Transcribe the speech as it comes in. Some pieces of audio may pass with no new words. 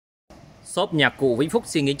Shop Nhạc cụ Vĩnh Phúc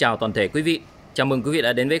xin kính chào toàn thể quý vị. Chào mừng quý vị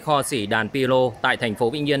đã đến với kho xỉ đàn piano tại thành phố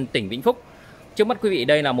Vĩnh Yên, tỉnh Vĩnh Phúc. Trước mắt quý vị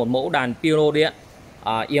đây là một mẫu đàn piano điện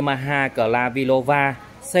YAMAHA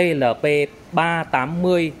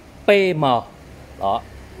CLP-280PM Đó.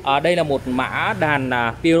 Đây là một mã đàn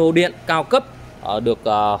piano điện cao cấp được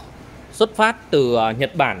xuất phát từ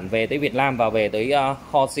Nhật Bản về tới Việt Nam và về tới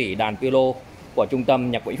kho xỉ đàn piano của trung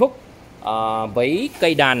tâm Nhạc Vĩnh Phúc, với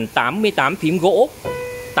cây đàn 88 phím gỗ.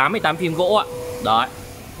 88 phím gỗ ạ. Đấy.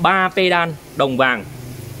 3 pedal đồng vàng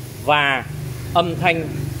và âm thanh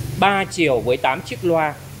 3 chiều với 8 chiếc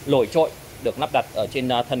loa nổi trội được lắp đặt ở trên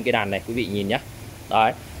thân cây đàn này, quý vị nhìn nhé.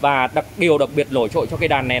 Đấy. Và điều đặc biệt nổi trội cho cây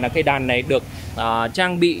đàn này là cây đàn này được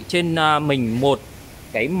trang bị trên mình một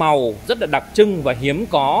cái màu rất là đặc trưng và hiếm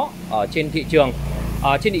có ở trên thị trường.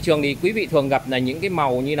 Trên thị trường thì quý vị thường gặp là những cái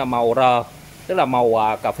màu như là màu R, tức là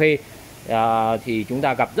màu cà phê, thì chúng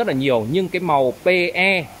ta gặp rất là nhiều, nhưng cái màu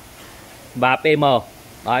PE và PM,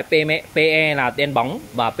 đấy, PE là đen bóng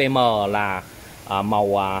và PM là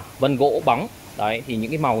màu vân gỗ bóng. Đấy, thì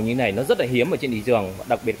những cái màu như này nó rất là hiếm ở trên thị trường,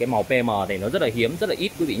 đặc biệt cái màu PM thì nó rất là hiếm, rất là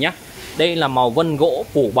ít quý vị nhé. Đây là màu vân gỗ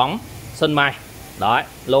phủ bóng sơn mài, đấy,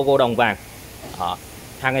 logo đồng vàng.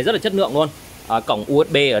 Hàng này rất là chất lượng luôn. Cổng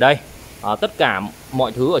USB ở đây, tất cả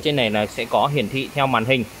mọi thứ ở trên này là sẽ có hiển thị theo màn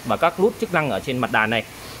hình và các nút chức năng ở trên mặt đàn này.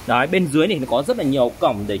 Đấy, bên dưới này nó có rất là nhiều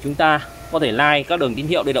cổng để chúng ta có thể line các đường tín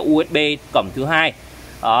hiệu. Đây là USB cổng thứ hai.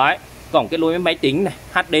 Đấy, cổng kết nối với máy tính này,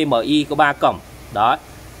 HDMI có 3 cổng. Đấy.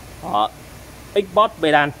 Export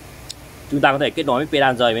pedal, chúng ta có thể kết nối với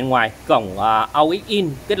pedal rời bên ngoài. Cổng aux in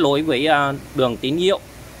kết nối với đường tín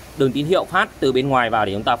hiệu phát từ bên ngoài vào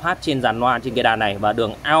để chúng ta phát trên dàn loa trên cây đàn này, và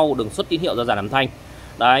đường out, đường xuất tín hiệu ra dàn âm thanh.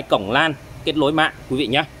 Đấy, cổng LAN kết nối mạng quý vị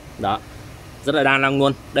nhé. Đó, rất là đa năng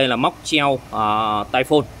luôn. Đây là móc treo tai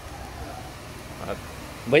phone.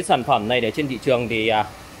 Với sản phẩm này để trên thị trường thì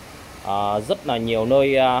rất là nhiều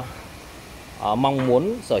nơi mong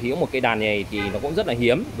muốn sở hữu một cây đàn này thì nó cũng rất là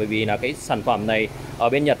hiếm, bởi vì là cái sản phẩm này ở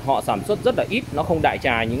bên Nhật họ sản xuất rất là ít, nó không đại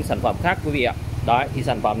trà những sản phẩm khác quý vị ạ. Đấy, thì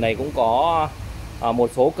sản phẩm này cũng có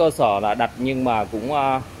một số cơ sở là đặt nhưng mà cũng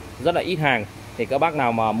rất là ít hàng. Thì các bác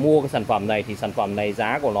nào mà mua cái sản phẩm này thì sản phẩm này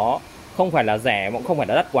giá của nó không phải là rẻ cũng không phải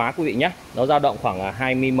là đắt quá quý vị nhé. Nó dao động khoảng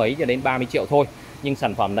 20 mấy cho đến 30 triệu thôi. Nhưng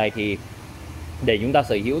sản phẩm này thì để chúng ta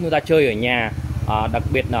sở hữu, chúng ta chơi ở nhà, đặc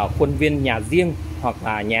biệt là khuôn viên nhà riêng hoặc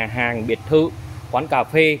là nhà hàng, biệt thự, quán cà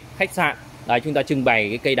phê, khách sạn. Đấy, chúng ta trưng bày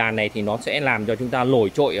cái cây đàn này thì nó sẽ làm cho chúng ta nổi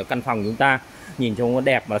trội ở căn phòng chúng ta, nhìn trông nó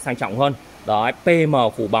đẹp và sang trọng hơn. Đó, PM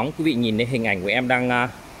phủ bóng, quý vị nhìn thấy hình ảnh của em đang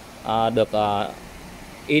được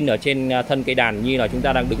in ở trên thân cây đàn như là chúng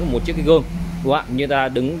ta đang đứng ở một chiếc cái gương, đúng không ạ? Như ta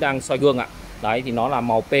đang soi gương ạ. Đấy, thì nó là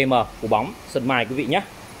màu PM phủ bóng sơn mài quý vị nhé.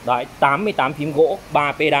 Đấy, 88 phím gỗ,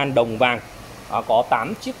 3 pedal đồng vàng, có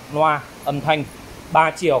 8 chiếc loa âm thanh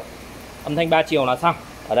 3 chiều. Âm thanh 3 chiều là sao?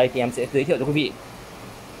 Ở đây thì em sẽ giới thiệu cho quý vị.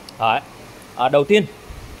 Đấy. Đầu tiên,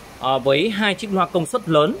 với 2 chiếc loa công suất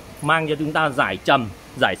lớn mang cho chúng ta giải trầm,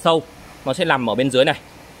 giải sâu, nó sẽ nằm ở bên dưới này.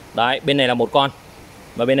 Đấy, bên này là một con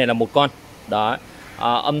và bên này là một con. Đấy.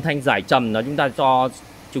 Âm thanh giải trầm nó chúng ta cho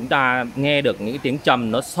chúng ta nghe được những cái tiếng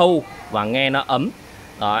trầm nó sâu và nghe nó ấm.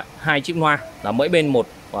 Đấy, 2 chiếc loa là mỗi bên một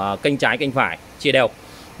kênh trái kênh phải chia đều.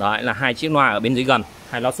 Đấy là 2 chiếc loa ở bên dưới gầm,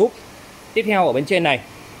 2 loa súp. Tiếp theo ở bên trên này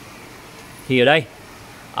thì ở đây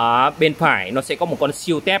bên phải nó sẽ có một con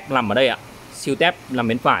siêu tép nằm ở đây ạ. Siêu tép nằm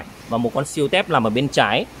bên phải và một con siêu tép nằm ở bên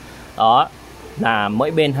trái. Đó là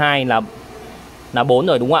mỗi bên 2 là 4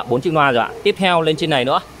 rồi, đúng không ạ? 4 chiếc loa rồi ạ. Tiếp theo lên trên này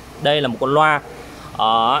nữa, đây là một con loa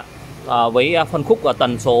với phân khúc và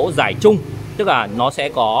tần số giải trung, tức là nó sẽ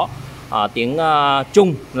có tiếng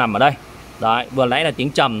trung nằm ở đây. Đấy, vừa nãy là tiếng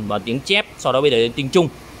trầm và tiếng chép, sau đó bây giờ đến tiếng trung.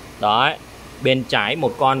 Đấy, bên trái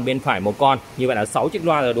một con, bên phải một con. Như vậy là 6 chiếc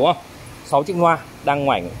loa rồi đúng không? 6 chiếc loa đang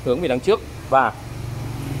ngoảnh hướng về đằng trước. Và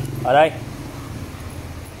ở đây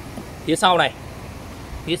phía sau này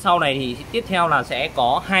thì tiếp theo là sẽ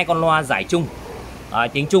có 2 con loa giải trung,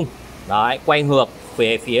 tiếng trung. Đấy, quay ngược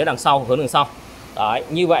về phía đằng sau, hướng đằng sau. Đấy,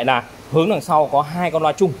 như vậy là hướng đằng sau có 2 con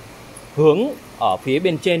loa trung. Hướng ở phía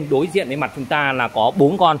bên trên đối diện với mặt chúng ta là có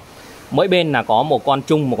 4 con. Mỗi bên là có một con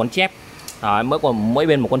trung, một con chép. Đấy, mỗi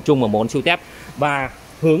bên một con trung và một con siêu tép. Và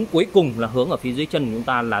hướng cuối cùng là hướng ở phía dưới chân của chúng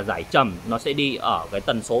ta là giải trầm, nó sẽ đi ở cái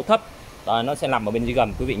tần số thấp. Đấy, nó sẽ nằm ở bên dưới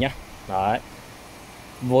gầm quý vị nhé. Đấy.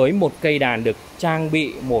 Với một cây đàn được trang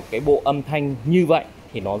bị một cái bộ âm thanh như vậy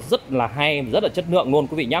thì nó rất là hay, rất là chất lượng luôn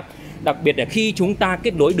quý vị nhé. Đặc biệt là khi chúng ta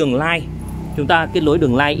kết nối đường line, chúng ta kết nối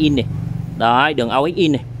đường line in này. Đấy, đường aux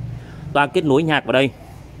in này. Ta kết nối nhạc vào đây,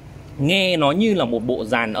 nghe nó như là một bộ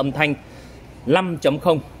dàn âm thanh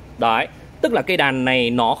 5.0. Đấy, tức là cây đàn này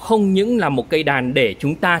nó không những là một cây đàn để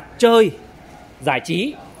chúng ta chơi giải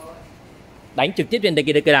trí đánh trực tiếp trên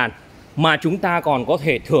cây đàn, mà chúng ta còn có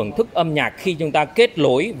thể thưởng thức âm nhạc khi chúng ta kết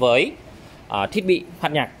nối với thiết bị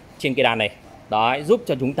phát nhạc trên cây đàn này. Đấy, giúp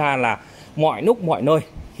cho chúng ta là mọi lúc mọi nơi,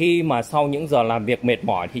 khi mà sau những giờ làm việc mệt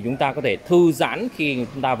mỏi thì chúng ta có thể thư giãn. Khi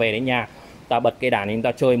chúng ta về đến nhà, ta bật cây đàn để chúng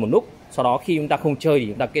ta chơi một lúc, sau đó khi chúng ta không chơi thì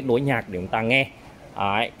chúng ta kết nối nhạc để chúng ta nghe.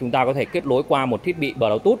 Đấy, chúng ta có thể kết nối qua một thiết bị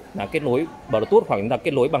Bluetooth, là kết nối Bluetooth, hoặc chúng ta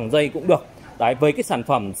kết nối bằng dây cũng được. Đấy, với cái sản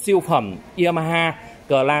phẩm siêu phẩm YAMAHA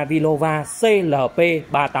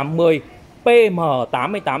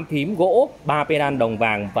CLP-280PM phím gỗ, 3 pedal đồng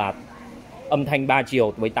vàng và âm thanh 3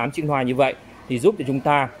 chiều với 8 chiếc loa như vậy, thì giúp cho chúng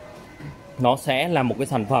ta nó sẽ là một cái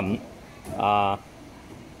sản phẩm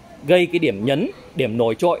gây cái điểm nhấn, điểm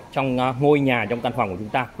nổi trội trong ngôi nhà, trong căn phòng của chúng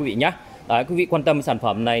ta quý vị nhé. Đấy, quý vị quan tâm sản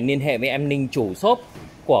phẩm này liên hệ với em Ninh, chủ shop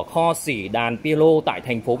của kho xỉ đàn piano tại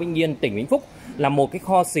thành phố Vĩnh Yên, tỉnh Vĩnh Phúc, là một cái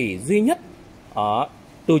kho xỉ duy nhất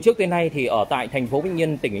từ trước tới nay thì ở tại thành phố Vĩnh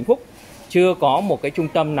Yên, tỉnh Vĩnh Phúc chưa có một cái trung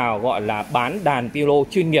tâm nào gọi là bán đàn piano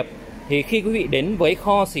chuyên nghiệp. Thì khi quý vị đến với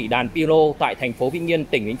kho xỉ đàn piano tại thành phố Vĩnh Yên,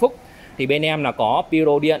 tỉnh Vĩnh Phúc, thì bên em là có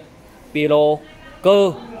piano điện, piano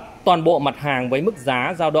cơ, toàn bộ mặt hàng với mức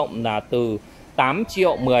giá dao động là từ 8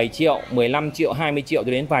 triệu, 10 triệu, 15 triệu, 20 triệu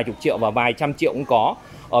cho đến vài chục triệu và vài trăm triệu cũng có.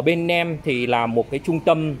 Ở bên em thì là một cái trung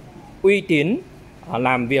tâm uy tín,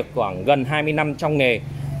 làm việc khoảng gần 20 năm trong nghề,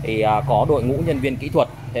 thì có đội ngũ nhân viên kỹ thuật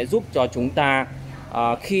sẽ giúp cho chúng ta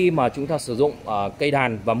khi mà chúng ta sử dụng cây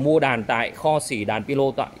đàn và mua đàn tại kho xỉ đàn piano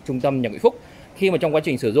tại trung tâm Nhạc Vĩnh Phúc. Khi mà trong quá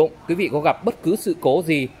trình sử dụng quý vị có gặp bất cứ sự cố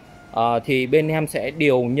gì thì bên em sẽ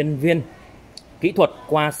điều nhân viên kỹ thuật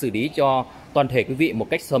qua xử lý cho toàn thể quý vị một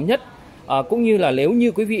cách sớm nhất. Cũng như là nếu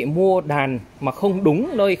như quý vị mua đàn mà không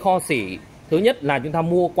đúng nơi kho xỉ, thứ nhất là chúng ta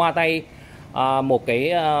mua qua tay một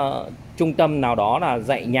cái trung tâm nào đó là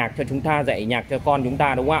dạy nhạc cho chúng ta, dạy nhạc cho con chúng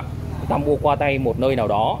ta, đúng không ạ? Chúng ta mua qua tay một nơi nào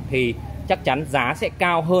đó thì chắc chắn giá sẽ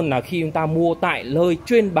cao hơn là khi chúng ta mua tại nơi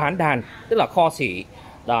chuyên bán đàn, tức là kho xỉ.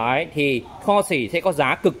 Đấy, thì kho xỉ sẽ có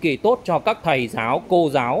giá cực kỳ tốt cho các thầy giáo, cô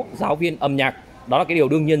giáo, giáo viên âm nhạc. Đó là cái điều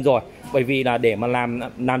đương nhiên rồi. Bởi vì là để mà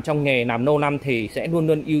làm trong nghề, làm lâu năm thì sẽ luôn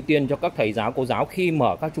luôn ưu tiên cho các thầy giáo, cô giáo khi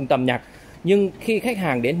mở các trung tâm nhạc. Nhưng khi khách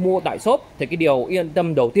hàng đến mua tại shop thì cái điều yên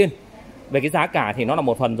tâm đầu tiên, về cái giá cả thì nó là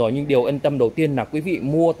một phần rồi, nhưng điều yên tâm đầu tiên là quý vị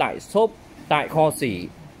mua tại shop, tại kho xỉ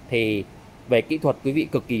thì về kỹ thuật quý vị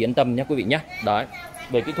cực kỳ yên tâm nhé quý vị nhé. Đấy,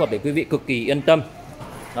 về kỹ thuật để quý vị cực kỳ yên tâm.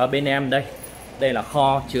 Bên em đây là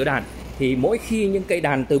kho chứa đàn. Thì mỗi khi những cây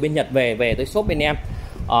đàn từ bên Nhật về tới shop bên em,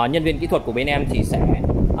 nhân viên kỹ thuật của bên em thì sẽ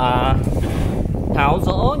tháo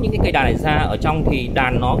rỡ những cái cây đàn này ra. Ở trong thì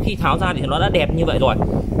đàn nó khi tháo ra thì nó đã đẹp như vậy rồi,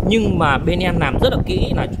 nhưng mà bên em làm rất là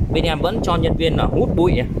kỹ, là bên em vẫn cho nhân viên là hút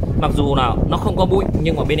bụi. Mặc dù là nó không có bụi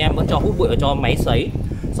nhưng mà bên em vẫn cho hút bụi ở cho máy sấy,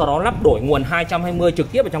 sau đó lắp đổi nguồn 220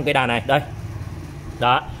 trực tiếp vào trong cây đàn này.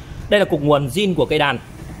 Đó, đây là cục nguồn zin của cây đàn.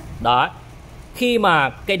 Đó, khi mà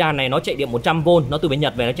cây đàn này nó chạy điện 100V, nó từ bên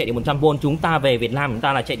Nhật về nó chạy điện 100V, chúng ta về Việt Nam chúng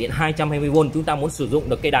ta là chạy điện 220V. Chúng ta muốn sử dụng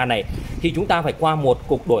được cây đàn này thì chúng ta phải qua một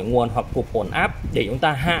cục đổi nguồn hoặc cục ổn áp để chúng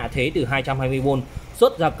ta hạ thế từ 220V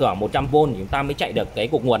xuất ra cửa 100V thì chúng ta mới chạy được cái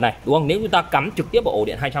cục nguồn này, đúng không? Nếu chúng ta cắm trực tiếp vào ổ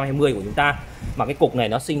điện 220 của chúng ta mà cái cục này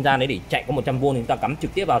nó sinh ra đấy để chạy có 100V thì chúng ta cắm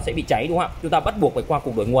trực tiếp vào sẽ bị cháy, đúng không ạ? Chúng ta bắt buộc phải qua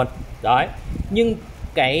cục đổi nguồn. Đấy, nhưng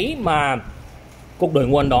cái mà cục đổi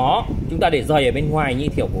nguồn đó chúng ta để rời ở bên ngoài như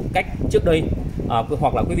kiểu của cách trước đây,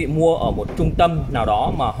 hoặc là quý vị mua ở một trung tâm nào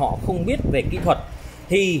đó mà họ không biết về kỹ thuật,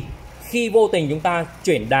 thì khi vô tình chúng ta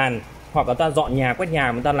chuyển đàn hoặc là ta dọn nhà, quét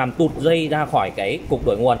nhà, chúng ta làm tụt dây ra khỏi cái cục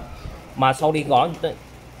đổi nguồn, mà sau đi có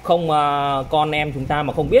không con em chúng ta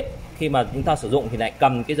mà không biết, khi mà chúng ta sử dụng thì lại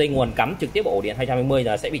cầm cái dây nguồn cắm trực tiếp vào ổ điện 220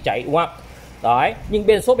 là sẽ bị cháy, đúng không ạ? Đấy, nhưng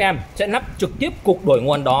bên shop em sẽ lắp trực tiếp cục đổi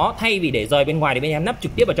nguồn đó, thay vì để rời bên ngoài thì bên em lắp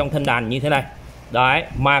trực tiếp vào trong thân đàn như thế này. Đấy,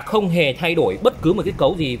 mà không hề thay đổi bất cứ một cái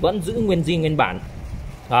cấu gì, vẫn giữ nguyên zin nguyên bản.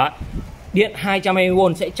 Đó, điện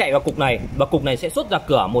 220V sẽ chạy vào cục này và cục này sẽ xuất ra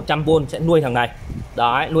cửa 100V sẽ nuôi thằng này.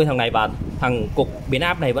 Đấy, nuôi thằng này, và thằng cục biến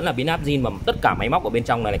áp này vẫn là biến áp zin, mà tất cả máy móc ở bên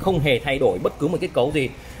trong này không hề thay đổi bất cứ một cái cấu gì,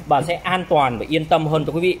 và sẽ an toàn và yên tâm hơn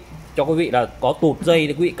cho quý vị. Cho quý vị là có tụt dây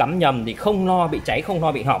thì quý vị cắm nhầm thì không lo bị cháy, không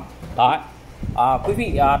lo bị hỏng. Đấy, quý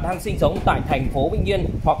vị đang sinh sống tại thành phố Vĩnh Yên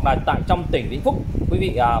hoặc là tại trong tỉnh Vĩnh Phúc, quý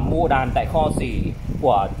vị mua đàn tại kho xỉ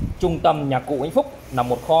của trung tâm nhạc cụ Vĩnh Phúc, là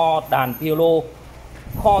một kho đàn piano,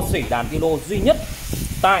 kho xỉ đàn piano duy nhất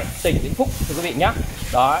tại tỉnh Vĩnh Phúc thưa quý vị nhé.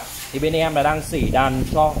 Đó, thì bên em là đang xỉ đàn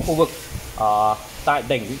cho khu vực tại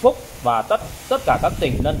tỉnh Vĩnh Phúc và tất cả các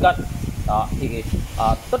tỉnh lân cận. Đó, thì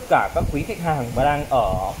tất cả các quý khách hàng mà đang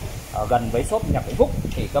ở gần với shop Nhạc Vĩnh Phúc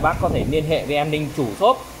thì các bác có thể liên hệ với em Ninh, chủ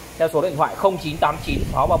shop, theo số điện thoại 0989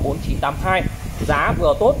 634 982. Giá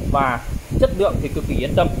vừa tốt và chất lượng thì cực kỳ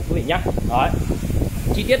yên tâm quý vị nhé. Đấy,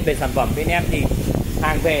 chi tiết về sản phẩm bên em thì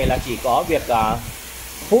Hàng về là chỉ có việc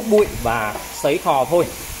hút bụi và sấy khò thôi,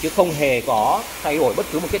 chứ không hề có thay đổi bất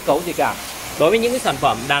cứ một kết cấu gì cả. Đối với những cái sản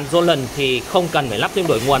phẩm đàn Roland thì không cần phải lắp thêm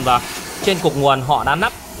đổi nguồn, và trên cục nguồn họ đã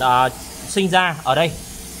lắp sinh ra ở đây.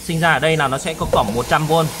 Sinh ra ở đây là nó sẽ có cổng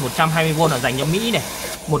 100V, 120V là dành cho Mỹ này,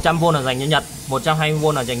 100V là dành cho Nhật,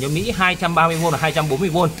 120V là dành cho Mỹ, 230V là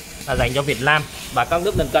 240V là dành cho Việt Nam và các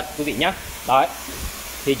nước lân cận quý vị nhé. Đấy.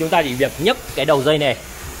 Thì chúng ta chỉ việc nhấc cái đầu dây này,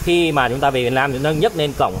 khi mà chúng ta về Việt Nam chúng ta nhấc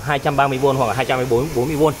lên cổng 230V hoặc là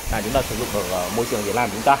 240V là chúng ta sử dụng ở môi trường Việt Nam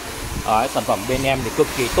chúng ta. Đấy, sản phẩm bên em thì cực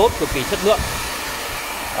kỳ tốt, cực kỳ chất lượng.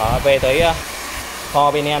 Về tới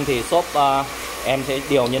kho bên em thì shop em sẽ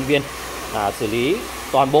điều nhân viên xử lý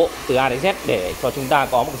toàn bộ từ A đến Z để cho chúng ta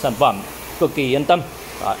có một sản phẩm cực kỳ yên tâm.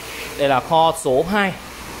 Đấy. Đây là kho số 2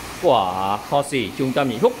 của kho xỉ trung tâm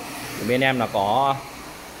Vĩnh Phúc. Bên em là có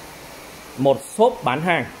một shop bán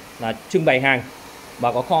hàng là trưng bày hàng,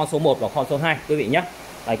 và có kho số 1 và kho số 2 quý vị nhé.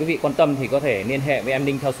 Đấy, quý vị quan tâm thì có thể liên hệ với em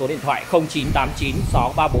Ninh theo số điện thoại 0989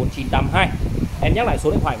 634 982. Em nhắc lại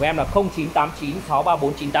số điện thoại của em là 0989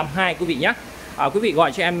 634 982 quý vị nhé. Quý vị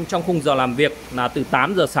gọi cho em trong khung giờ làm việc là từ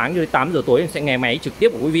 8 giờ sáng đến 8 giờ tối, em sẽ nghe máy trực tiếp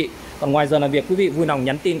của quý vị. Còn ngoài giờ làm việc quý vị vui lòng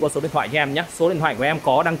nhắn tin qua số điện thoại cho em nhé. Số điện thoại của em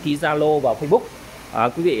có đăng ký Zalo và Facebook.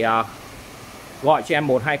 Quý vị gọi cho em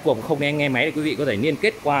 1-2 cuộc không nghe máy thì quý vị có thể liên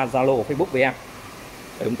kết qua Zalo và Facebook với em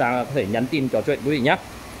để chúng ta có thể nhắn tin trò chuyện quý vị nhé.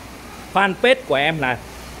 Fanpage của em là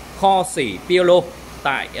kho xỉ PLO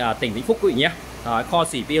tại tỉnh Vĩnh Phúc quý vị nhé. Kho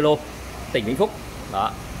xỉ PLO tỉnh Vĩnh Phúc.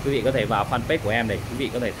 Đó, quý vị có thể vào fanpage của em để quý vị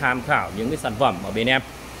có thể tham khảo những cái sản phẩm ở bên em.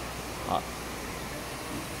 Đó.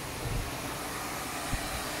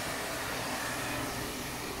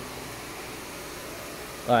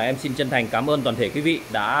 Em xin chân thành cảm ơn toàn thể quý vị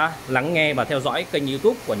đã lắng nghe và theo dõi kênh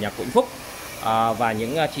YouTube của Nhạc Vĩnh Phúc và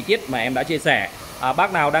những chi tiết mà em đã chia sẻ.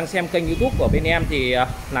 Bác nào đang xem kênh YouTube của bên em thì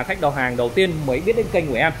là khách đầu hàng đầu tiên mới biết đến kênh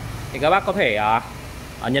của em thì các bác có thể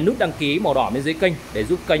nhấn nút đăng ký màu đỏ bên dưới kênh để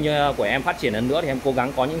giúp kênh của em phát triển hơn nữa. Thì em cố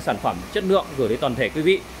gắng có những sản phẩm chất lượng gửi đến toàn thể quý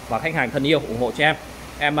vị và khách hàng thân yêu ủng hộ cho em.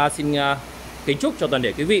 Em xin kính chúc cho toàn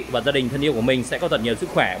thể quý vị và gia đình thân yêu của mình sẽ có thật nhiều sức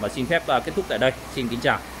khỏe và xin phép kết thúc tại đây. Xin kính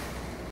chào.